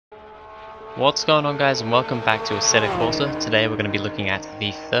What's going on, guys, and welcome back to Assetto Corsa. Today we're going to be looking at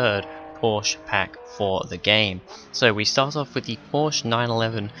the third Porsche pack for the game. So we start off with the Porsche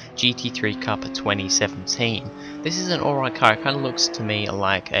 911 GT3 Cup 2017. This is an alright car. It kind of looks to me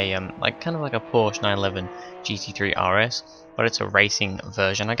like a kind of like a Porsche 911 GT3 RS, but it's a racing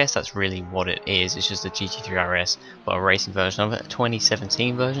version. I guess that's really what it is. It's just a GT3 RS, but a racing version of it, a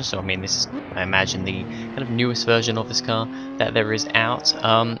 2017 version. So I mean, this is, I imagine, the kind of newest version of this car that there is out.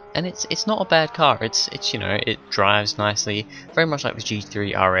 And it's not a bad car. It's you know, it drives nicely, very much like the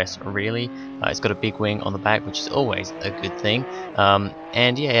GT3 RS. Really, it's got a big wing on the back, which is always a good thing.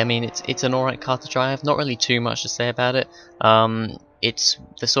 And yeah, I mean, it's an alright car to drive. Not really too much to say about it. It's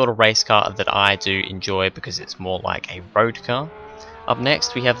the sort of race car that I do enjoy because it's more like a road car. Up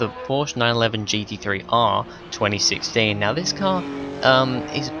next, we have the Porsche 911 GT3R 2016. Now, this car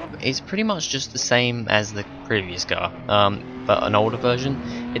is pretty much just the same as the previous car, but an older version.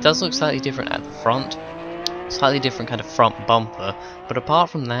 It does look slightly different at the front. Slightly different kind of front bumper, but apart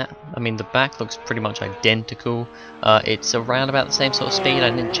from that, I mean, the back looks pretty much identical. It's around about the same sort of speed. I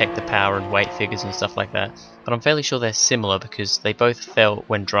didn't check the power and weight figures and stuff like that, but I'm fairly sure they're similar because they both felt,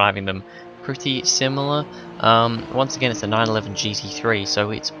 when driving them, pretty similar. Once again, it's a 911 GT3,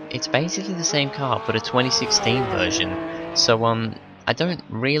 so it's basically the same car, but a 2016 version. So I don't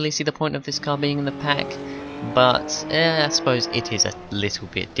really see the point of this car being in the pack, but I suppose it is a little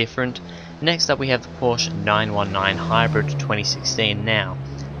bit different. Next up, we have the Porsche 919 Hybrid 2016. Now,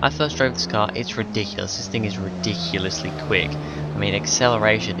 I first drove this car. It's ridiculous. This thing is ridiculously quick. I mean,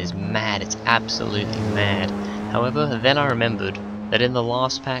 acceleration is mad. It's absolutely mad. However, then I remembered that in the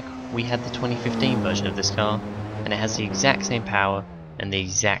last pack we had the 2015 version of this car, and it has the exact same power and the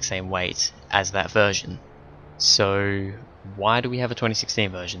exact same weight as that version. So why do we have a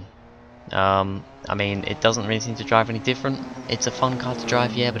 2016 version? I mean, it doesn't really seem to drive any different. It's a fun car to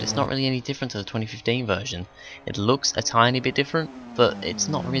drive, yeah, but it's not really any different to the 2015 version. It looks a tiny bit different, but it's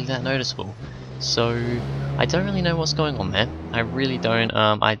not really that noticeable. So I don't really know what's going on there. I really don't.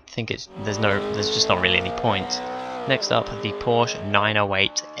 I think there's just not really any point. Next up, the Porsche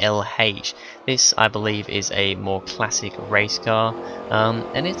 908 LH. This, I believe, is a more classic race car,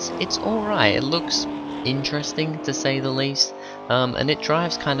 and it's alright. It looks interesting, to say the least. And it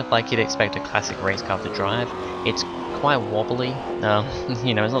drives kind of like you'd expect a classic race car to drive. It's quite wobbly.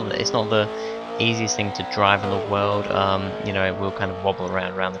 You know, it's not the easiest thing to drive in the world. You know, it will kind of wobble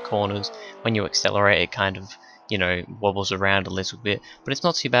around the corners. When you accelerate, it kind of, you know, wobbles around a little bit, but it's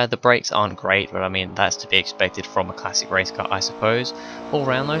not too bad. The brakes aren't great, but I mean, that's to be expected from a classic race car, I suppose. All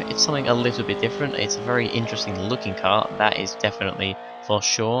around though, it's something a little bit different. It's a very interesting looking car, that is definitely for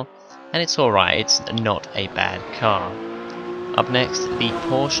sure, and it's alright. It's not a bad car. Up next, the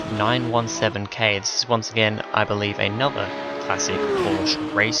Porsche 917K. This is once again, I believe, another classic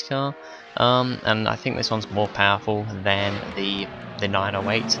Porsche race car, and I think this one's more powerful than the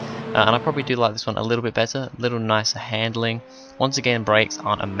 908, and I probably do like this one a little bit better, a little nicer handling. Once again, brakes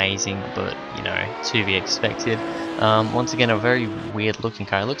aren't amazing, but you know, to be expected. Once again, a very weird looking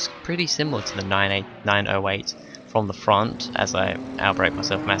car. It looks pretty similar to the 908 from the front, as I outbrake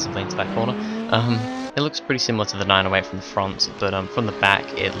myself massively into that corner. It looks pretty similar to the 908 from the front, but from the back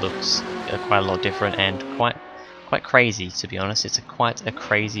it looks quite a lot different and quite crazy, to be honest. It's quite a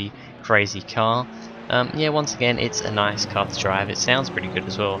crazy car. Yeah, once again, it's a nice car to drive. It sounds pretty good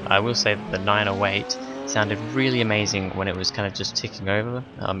as well. I will say that the 908 sounded really amazing when it was kind of just ticking over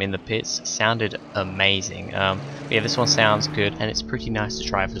in the pits. It sounded amazing. Yeah, this one sounds good, and it's pretty nice to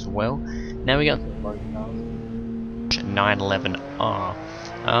drive as well. Now we got the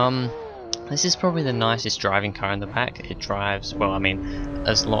 911R. This is probably the nicest driving car in the pack. It drives well. I mean,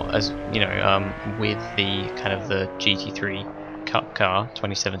 as long as you know, with the kind of the GT3 Cup car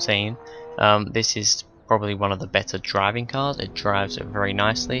 2017. This is probably one of the better driving cars. It drives very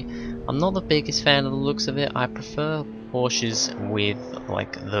nicely. I'm not the biggest fan of the looks of it. I prefer Porsches with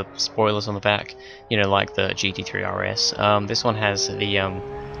like the spoilers on the back, you know, like the GT3 RS. This one has the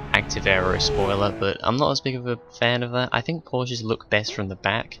active aero spoiler, but I'm not as big of a fan of that. I think Porsches look best from the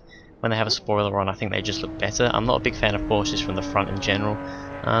back. When they have a spoiler on, I think they just look better. I'm not a big fan of Porsches from the front in general.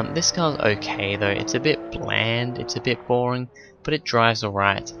 This car's okay though. It's a bit bland, it's a bit boring, but it drives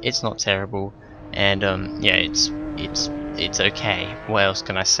alright. It's not terrible, and yeah, it's okay. What else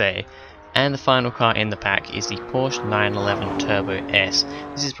can I say? And the final car in the pack is the Porsche 911 Turbo S.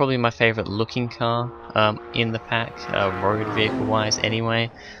 This is probably my favourite looking car in the pack, road vehicle wise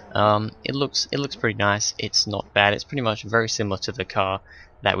anyway. It looks pretty nice. It's not bad. It's pretty much very similar to the car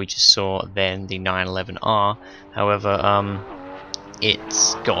that we just saw then, the 911R. However,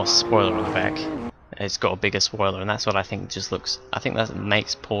 it's got a spoiler on the back. It's got a bigger spoiler, and that's what I think just looks. I think that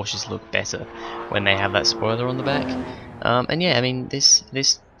makes Porsches look better when they have that spoiler on the back. And yeah, I mean this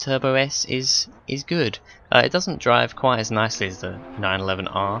Turbo S is good. It doesn't drive quite as nicely as the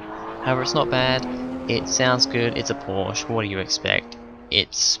 911R. However, it's not bad. It sounds good. It's a Porsche. What do you expect?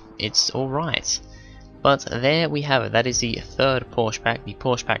 It's all right. But there we have it. That is the third Porsche Pack, the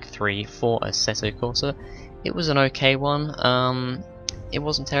Porsche Pack 3 for Assetto Corsa. It was an okay one. It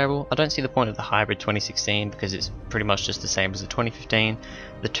wasn't terrible. I don't see the point of the hybrid 2016 because it's pretty much just the same as the 2015.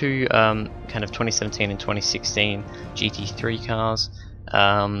 The two kind of 2017 and 2016 GT3 cars,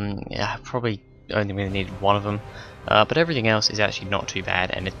 yeah, probably only really needed one of them. But everything else is actually not too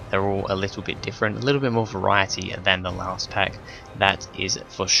bad, and they're all a little bit different, a little bit more variety than the last pack, that is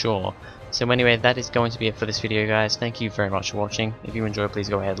for sure. So anyway, that is going to be it for this video, guys. Thank you very much for watching. If you enjoyed, please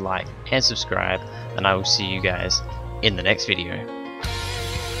go ahead, like and subscribe, and I will see you guys in the next video.